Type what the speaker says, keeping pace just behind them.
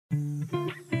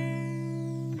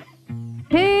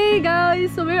Hey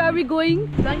guys, so where are we going?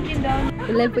 Dunkin' Donuts.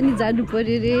 Let's पनि जानु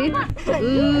पर्यो रे.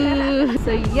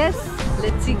 So yes,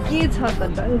 let's see के छ त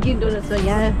Dunkin' Donuts मा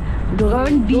यहाँ ढोका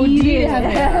पनि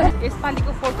दिइरहेको छ.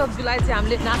 यसपालिको 4th of July चाहिँ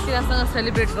हामीले नासिरासँग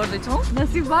सेलिब्रेट गर्दै छौं.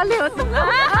 नसिबले हो त.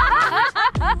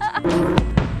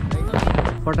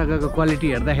 पटाकाको क्वालिटी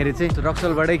हेर्दाखेरि चाहिँ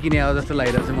रक्सलबाटै किने हो जस्तो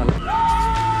लागिरहेछ मलाई.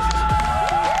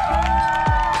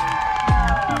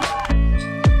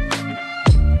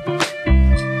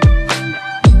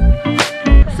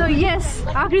 So yes,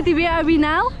 Akriti, where are we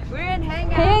now? We're in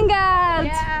Hangout. Hangout.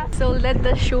 Yeah. So let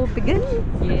the show begin.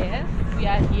 Yes, we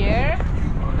are here.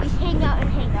 We hang out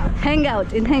and hang out.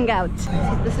 Hangout in Hangout. So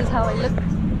this is how I look.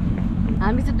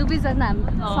 हामी चाहिँ दुवैजना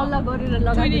सल्लाह गरेर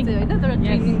लगाएको चाहिँ हैन तर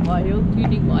training भयो.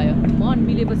 ट्रेनिङ भयो. मन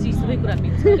मिलेपछि सबै कुरा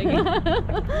मिल्छ नि.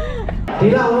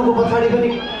 ढिला हुनुको पछाडि पनि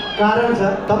कारण छ.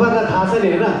 तपाईहरुलाई थाहा छ नि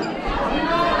हैन?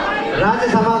 राज्य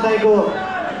सभाको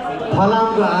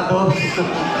फलामको हात हो.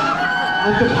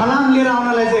 अनि त्यो फलाम लिएर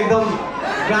आउनलाई चाहिँ एकदम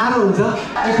गाह्रो हुन्छ.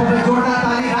 एकपल्ट जोडदार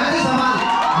ताली राज्य सभा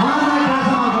महाराज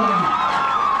राज्यसभा.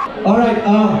 अलराइट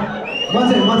म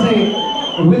चाहिँ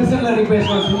विल्सनलाई रिक्वेस्ट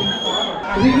गर्छु.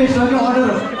 रिक्वेस्ट गर्नु अर्डर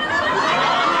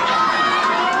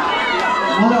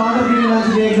दिने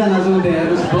मान्छे एकजना जो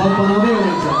हेर्नुहोस् ब्लग बनाउँदै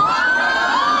हुनुहुन्छ.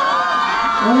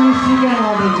 Only C can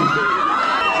order.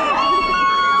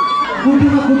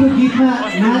 कुटुमा कुटु गीतमा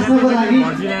नाच्नको लागि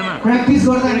प्र्याक्टिस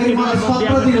गर्दाखेरि मलाई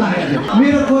 17 दिन लाग्यो.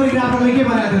 मेरो कोरियोग्राफरले के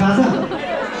भनेको थियो थाहा छ?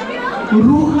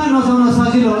 रुखमा नचाउन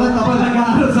सजिलो होला तपाईँलाई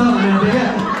गाह्रो छ भनेको थियो क्या.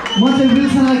 म चाहिँ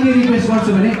विल्सनलाई के रिक्वेस्ट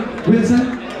गर्छु भने विल्सन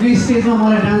यो स्टेजमा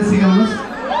मलाई डान्स सिकाउनुहोस्.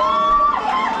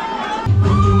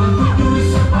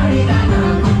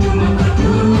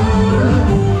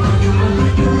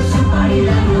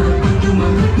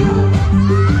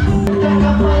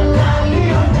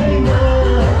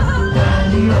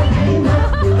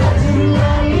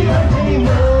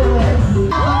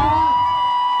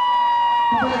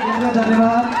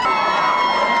 धन्यवाद.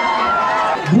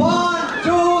 1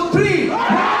 2 3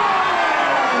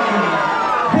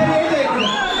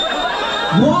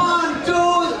 1 2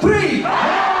 3.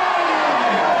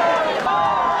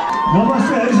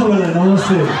 नमस्ते है सबैलाई.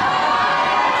 नमस्ते.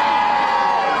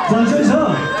 सन्चै छ?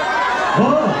 हो.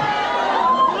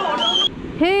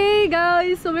 Hey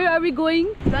guys, so where are we going?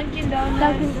 Dunkin'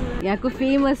 Donuts. यहाँको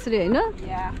फेमस रे हैन?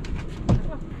 Yeah.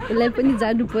 यसलाई पनि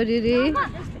जानु पर्यो रे.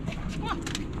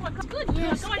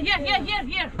 Yes. Come on, here.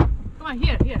 Come on,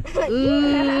 here.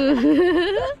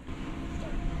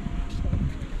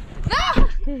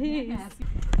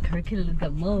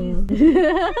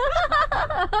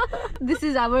 This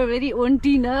is our very own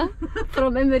Tina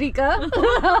from America.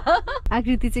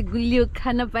 Akriti चाहिँ गुलियो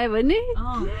खान पाए भने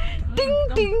टिङ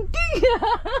टिङ टिङ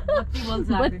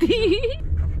बत्ती.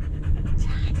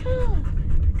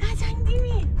 कहाँ जाने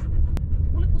तिमी?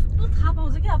 उसले कस्तो थाहा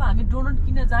पाउँछ कि अब हामी डोनट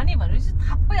किन्न जाने भनेपछि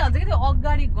थाहा पाइहाल्छ कि त्यो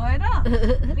अगाडि गएर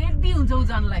रेडी हुन्छ उ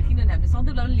जानलाई किनभने हामी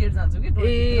सधैँ लिएर जान्छौँ कि.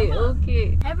 ए okay.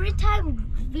 Every time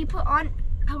we put on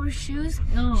our shoes,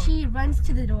 she runs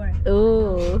to the door.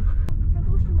 Oh.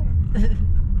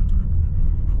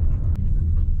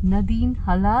 Nadine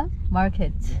Halal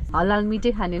Market. Halal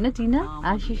मिठै खाने न टिना?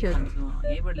 आशिष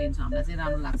यहीबाट लिन्छौँ. हामीलाई चाहिँ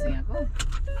राम्रो लाग्छ यहाँको.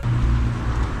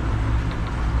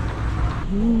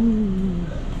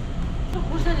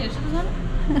 खुर्सानीहरू चाहिँ छन्.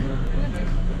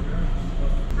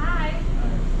 Hi.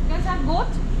 You guys have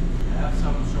goat? Have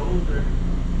some shoulder.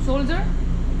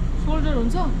 Shoulder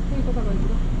हुन्छ? त्यही कता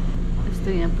गइदिनु. यस्तो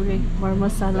यहाँ पुरै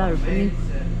मरमसालाहरू पनि.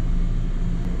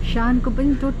 शानको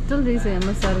पनि टोटल रहेछ यहाँ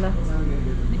मसला.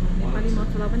 नेपाली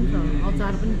मसला पनि छ.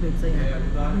 अचार पनि भेट्छ यहाँ.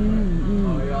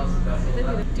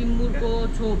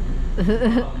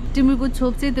 टिमुरको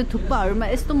छोप चाहिँ त्यो थुक्पाहरूमा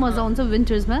यस्तो मजा आउँछ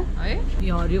विन्टर्समा है.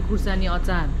 यो हरियो खुर्सानी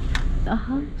अचार.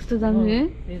 कस्तो दामी है.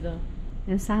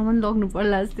 यहाँ सामान लग्नु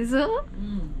पर्ला जस्तै छ.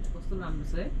 कस्तो राम्रो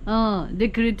छ है.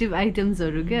 डेकोरेटिभ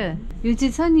आइटम्सहरू क्या. यो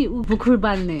चाहिँ छ नि ऊ बुखुर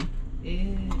बाल्ने.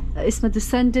 यसमा त्यो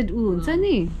सेन्टेड ऊ हुन्छ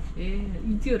नि.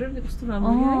 त्योहरू नि कस्तो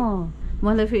राम्रो.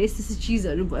 मलाई फेरि यस्तो यस्तो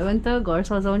चिजहरू भयो भने त घर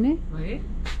सजाउने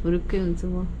हुरुक्कै हुन्छ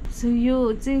म. सो यो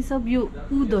चाहिँ सब यो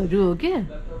उदहरू हो क्या.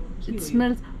 इट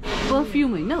स्मेल्स परफ्युम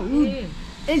होइन. उद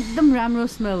एकदम राम्रो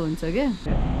स्मेल हुन्छ क्या.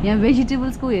 यहाँ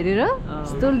भेजिटेबल्सको हेरेर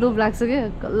यस्तो लोभ लाग्छ क्या.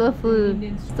 कलरफुल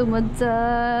यस्तो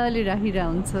मजाले राखिरहेको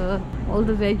हुन्छ अल द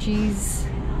भेजिज.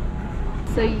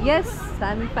 सो यस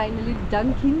हामी फाइनली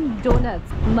डङ्किन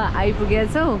डोनट्समा आइपुगेका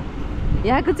छौँ.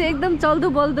 यहाँको चाहिँ एकदम चल्दो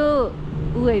बल्दो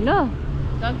ऊ होइन.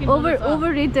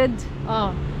 ओभररेटेड.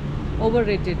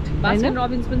 बास्किन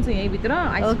रोबिन्स पनि छ यहीँभित्र.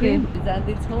 आइसक्रिम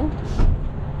जाँदैछौँ.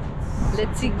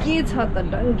 लेट्स सी के छ त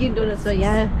डङ्किन डोनट्समा.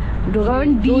 यहाँ ढोका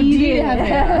पनि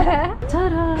दिइरहेको छ.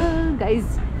 Guys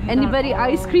anybody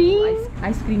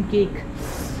ice cream cake.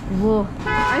 Whoa.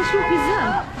 Ice cream pizza?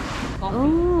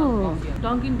 Oh.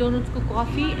 Dunkin Donuts को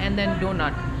coffee and then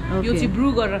donut. Okay. यो चाहिँ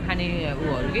brew गरेर खाने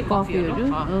उहरु के Coffee.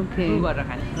 Okay. brew गरेर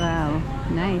खाने. Wow.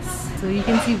 Nice. So you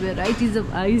can see varieties of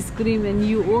ice cream and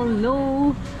you all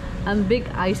know I'm a big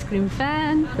ice cream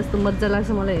fan. कस्तो मज्जा लाग्छ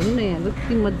मलाई हेर्नु न यहाँ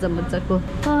कति मज्जाको.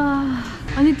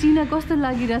 अनि टिना कस्तो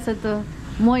लागिरहेछ त?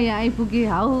 म यहाँ आइपुगे.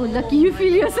 How lucky you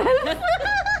feel yourself?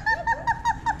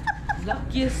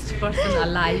 Luckiest person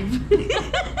alive.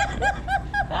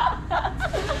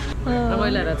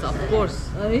 रमाइलो रहेछ of course.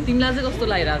 तिमीलाई चाहिँ कस्तो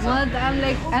लागिरहेछ?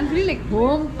 I'm feeling like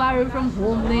home, far from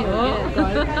home नै हो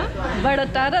क्या. बडा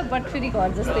टाढा but फेरि घर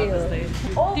जस्तै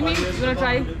हो. तिमी you wanna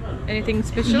try anything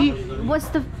special? What's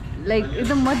the like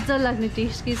एकदम मज्जा लाग्ने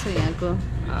टेस्ट के छ यहाँको?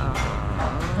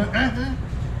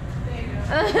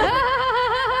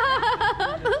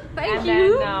 Thank you.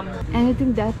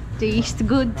 Anything that tastes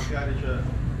good.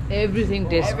 Everything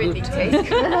tastes good.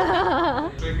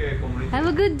 Have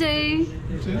a good day.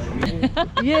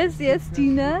 Yes,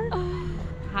 Tina.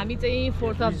 हामी चाहिँ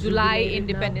 4th of July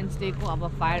Independence Day को अब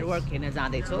firework हेर्न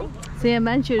जाँदै छौं. So यहाँ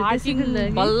मान्छेहरु त्यसैको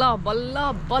लागि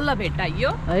बल्ल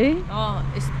भेटाइयो. है?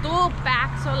 यस्तो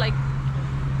packed छ like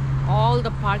all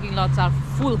the parking lots are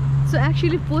full. So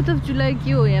actually 4th of July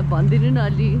के हो यहाँ भनिदिनु न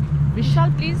अलि. Vishal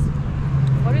please.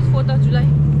 What is 4th of July?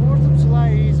 4th of July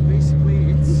is basically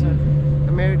it's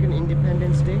American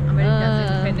Independence Day. American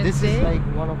Independence This Day. is like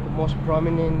one of the most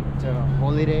prominent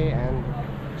holiday and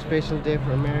special day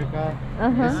for America.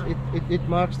 It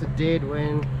marks the date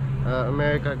when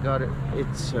America got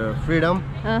its freedom.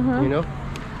 You know,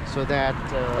 so that.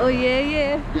 Oh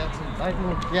yeah. That's I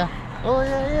think yeah. Oh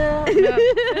yeah.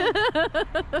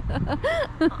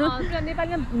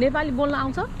 Nepali बोल्न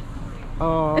आउँछ? A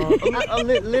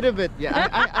little bit, yeah.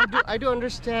 I do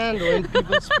understand when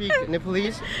people speak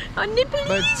Nepalese, but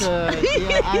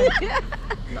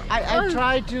I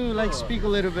try to like speak a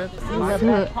little bit.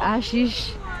 So Ashish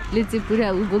ले चाहिँ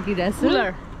पुरा उ बोकिरहेछ.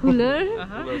 Cooler.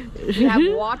 We have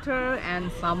water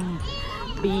and some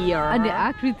beer. अनि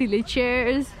आकृतिले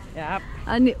chairs. Yep.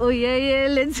 अनि oh yeah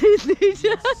let's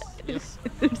Yes.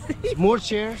 More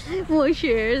chairs. More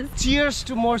chairs. Cheers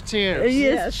to more chairs.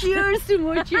 Yes. Cheers to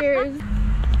more chairs.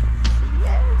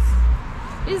 Yes.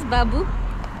 Is Babu?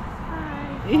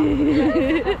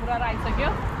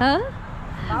 Huh?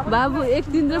 Babu,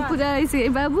 ek din ra pura aise.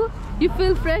 Babu, you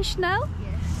feel fresh now?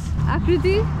 Yes.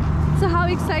 Akriti, so how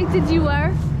excited you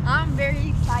are? I'm very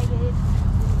excited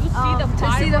To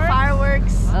see the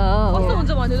fireworks. कस्तो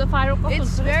हुन्छ भन्नु त firework?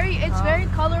 It's very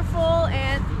colorful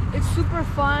and it's super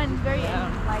fun. Very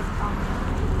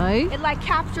Hey? it like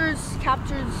captures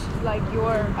like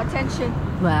your attention.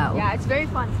 Wow. Yeah, it's very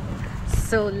fun.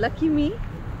 So lucky me.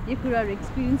 यो कुराहरु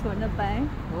experience गर्न पाएँ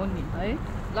हो नि है.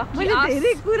 Lucky मैले us.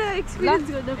 धेरै कुरा एक्सपिरियन्स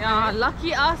गर्न पाएँ.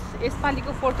 Lucky us.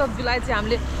 यसपालिको 4th of July चाहिँ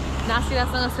हामीले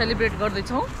नासिरासँग सेलिब्रेट गर्दै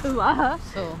छौं. वाह.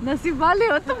 So नसिबवाले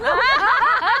हो तुम.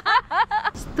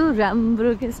 यस्तो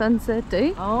राम्रो के सनसेट है.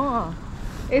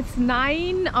 It's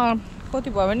 9 कति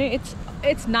भयो भने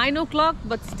it's 9 o'clock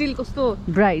but still कस्तो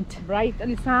ब्राइट.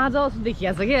 अनि साँझ जस्तो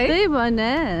देखिया छ के है. त्यही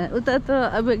भने उता त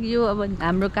अब यो अब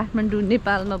हाम्रो काठमाडौँ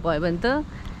नेपालमा भयो भने त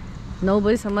 9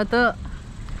 बजेसम्म त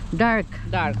dark.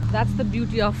 That's the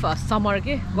beauty of summer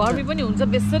के. गर्मी पनि हुन्छ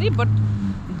बेसरी बट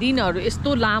दिनहरु यस्तो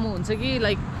लामो हुन्छ कि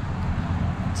लाइक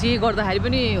जे गर्दाखेरि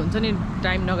पनि हुन्छ नि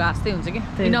टाइम नगास्दै हुन्छ के.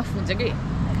 इनफ हुन्छ के.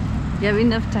 You have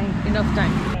enough time.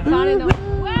 साढे 9.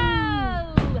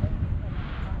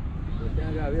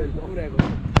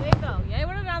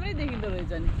 यहीँबाट राम्रै देखिँदो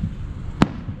रहेछ नि.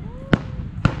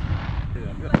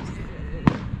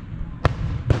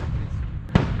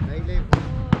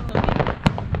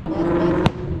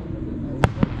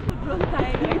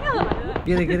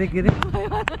 के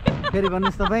फेरि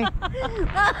भन्नुहोस् तपाईँ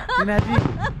किनाजी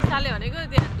साले भनेको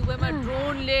त्यहाँ दुबईमा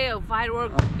ड्रोनले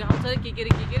फायरवर्क देखाउँछ के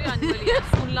रे अनि मैले यहाँ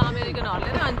सुन्ला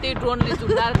अमेरिकनहरूले अनि त्यही ड्रोनले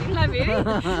झुन्डाएर दिनलाई फेरि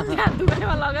त्यहाँ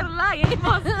दुबईमा लगेर ला यही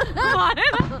बस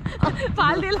भनेर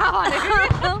फाल्दिला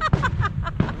भनेको.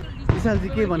 विशालजी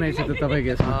के भनाइ छ त तपाईँको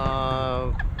यसमा?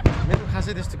 मेरो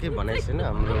खासै त्यस्तो केही भनाइ छैन.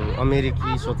 हाम्रो अमेरिकी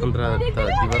स्वतन्त्रता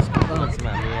दिवसको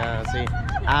उपलक्ष्यमा हामी यहाँ चाहिँ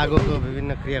आगोको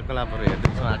विभिन्न क्रियाकलापहरू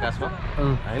हेर्दैछौँ आकाशमा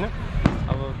होइन.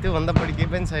 अब त्योभन्दा बढी केही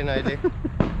पनि छैन अहिले.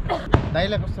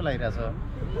 दाइलाई कस्तो लागिरहेछ?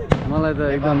 मलाई त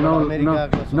एकदम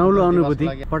नौलो अनुभूति.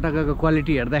 पटाकाको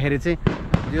क्वालिटी हेर्दाखेरि चाहिँ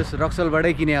यो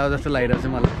रक्सलबाटै किने हो जस्तो लागिरहेछ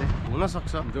मलाई चाहिँ.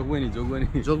 हुनसक्छ जोगबनी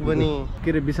के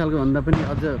अरे विशालको भन्दा पनि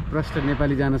अझ प्रष्ट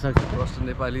नेपाली जान सक्छ. प्रष्ट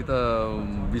नेपाली त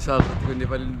विशाल जतिको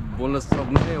नेपाली बोल्न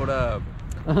सक्नु नै एउटा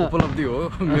उपलब्धि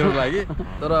हो मेरो लागि.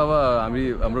 तर अब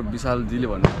हाम्रो विशालजीले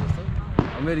भन्नु जस्तो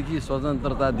अमेरिकी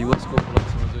स्वतन्त्रता दिवसको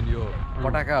उपलक्ष्यमा जुन यो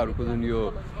पटाकाहरूको जुन यो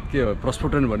के हो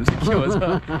प्रस्फुटन भन्नु चाहिँ के भन्छ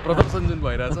प्रदर्शन जुन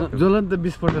भइरहेछ ज्वलन्त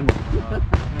विस्फोटन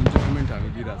इन्जोयमेन्ट हामी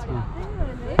लिइरहेछौँ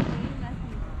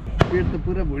पेट त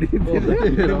पुरा भुँडी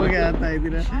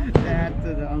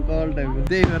अङ्कल टाइपको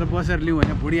त्यही भएर बसेर लिउँ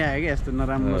भने भुँडी आयो क्या यस्तो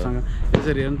नराम्रोसँग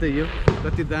यसरी हेर्नु त यो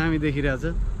कति दामी देखिरहेछ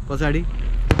पछाडि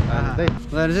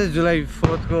चाहिँ जुलाई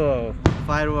 4th को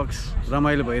फायरवर्क्स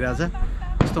रमाइलो भइरहेछ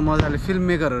यस्तो मजाले फिल्म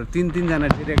मेकरहरू तीनजना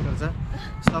डिरेक्टर छ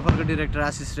सफरको director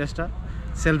Ashish Shrestha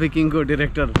selfie किङको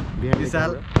director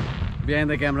Vishal behind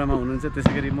the क्यामेरामा हुनुहुन्छ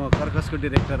त्यसै गरी म कर्कसको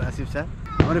डिरेक्टर आसिफ शाह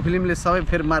हाम्रो फिल्मले सबै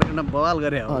फेरि मार्केटमा बवाल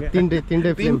गरे हो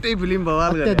तीनटै फिल्म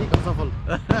बवाल गरे सफल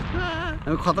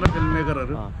हामी खतरा फिल्म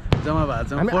मेकरहरू जम्मा भएको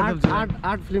छौँ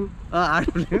आर्ट फिल्म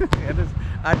हेर्नुहोस्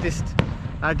आर्टिस्ट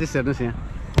हेर्नुहोस् यहाँ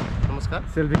नमस्कार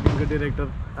selfie किङको director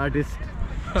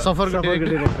artist सफरको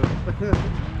director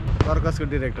कर्कसको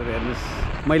director हेर्नुहोस्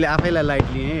मैले आफैलाई लाइट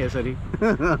लिएँ यसरी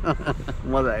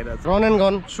मजा आइरहेछ run and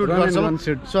gun suit Run and गर्छौँ gun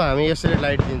shoot. सो हामी यसरी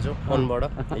लाइट दिन्छौँ फोनबाट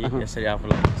यसरी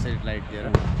आफूलाई यसरी लाइट दिएर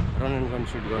रन एन्ड गन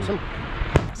सुट गर्छौँ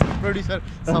प्रोड्युसर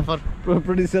सफर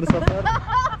प्रोड्युसर सफर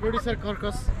प्रोड्युसर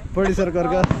कर्कस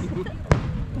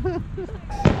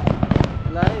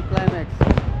लाइभ क्लाइम्याक्स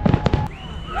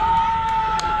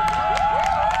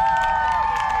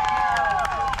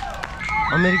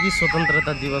अमेरिकी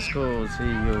स्वतन्त्रता दिवसको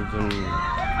चाहिँ यो जुन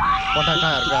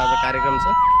पटाकाहरूको आज कार्यक्रम छ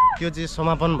त्यो चाहिँ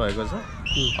समापन भएको छ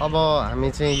अब हामी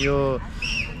चाहिँ यो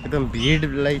एकदम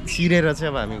भिडलाई चिरेर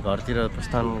चाहिँ अब हामी घरतिर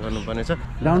प्रस्थान गर्नुपर्ने छ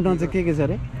डाउनटाउन चाहिँ के छ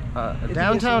अरे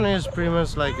Downtown is pretty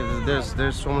much like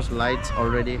there's so much lights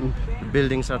already. The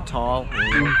buildings are tall.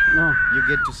 You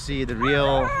get to see the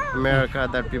real America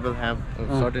that people have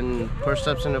a certain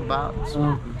perception about.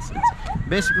 So it's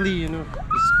basically, you know,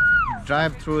 just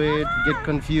drive through it, get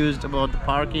confused about the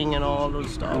parking and all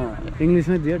those stuff.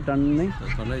 इङ्ग्लिसमै दियो टन्नै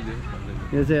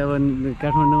यो चाहिँ अब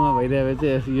काठमाडौँमा भइरहेको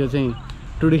चाहिँ यो चाहिँ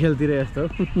टुडी खेलतिर यस्तो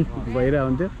भइरहेको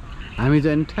हुन्थ्यो हामी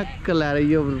चाहिँ ठ्याक्क लाएर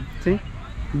यो चाहिँ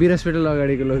बिरासपेटल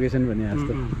अगाडिको लोकेसन भने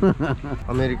जस्तो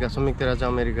अमेरिका संयुक्त राज्य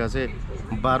अमेरिका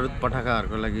चाहिँ बारुद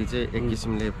पटाकाहरूको लागि चाहिँ एक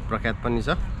किसिमले प्रख्यात पनि छ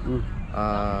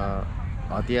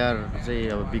हतियार चाहिँ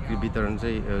अब बिक्री वितरण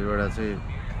चाहिँ एउटा चाहिँ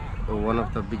one of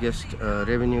the biggest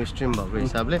revenue stream भएको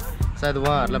हिसाबले सायद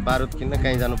उहाँहरूलाई बारुद किन्न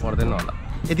कहीँ जानु पर्दैन होला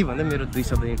यति भन्दै मेरो 2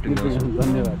 शब्द यहीँ टुङ्ग्याउँछु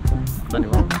धन्यवाद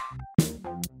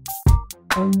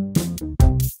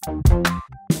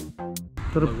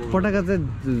तर पटाका चाहिँ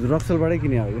रक्सलबाटै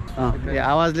किने हो यो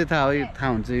आवाजले थाहा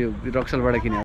हुन्छ यो रक्सलबाट किने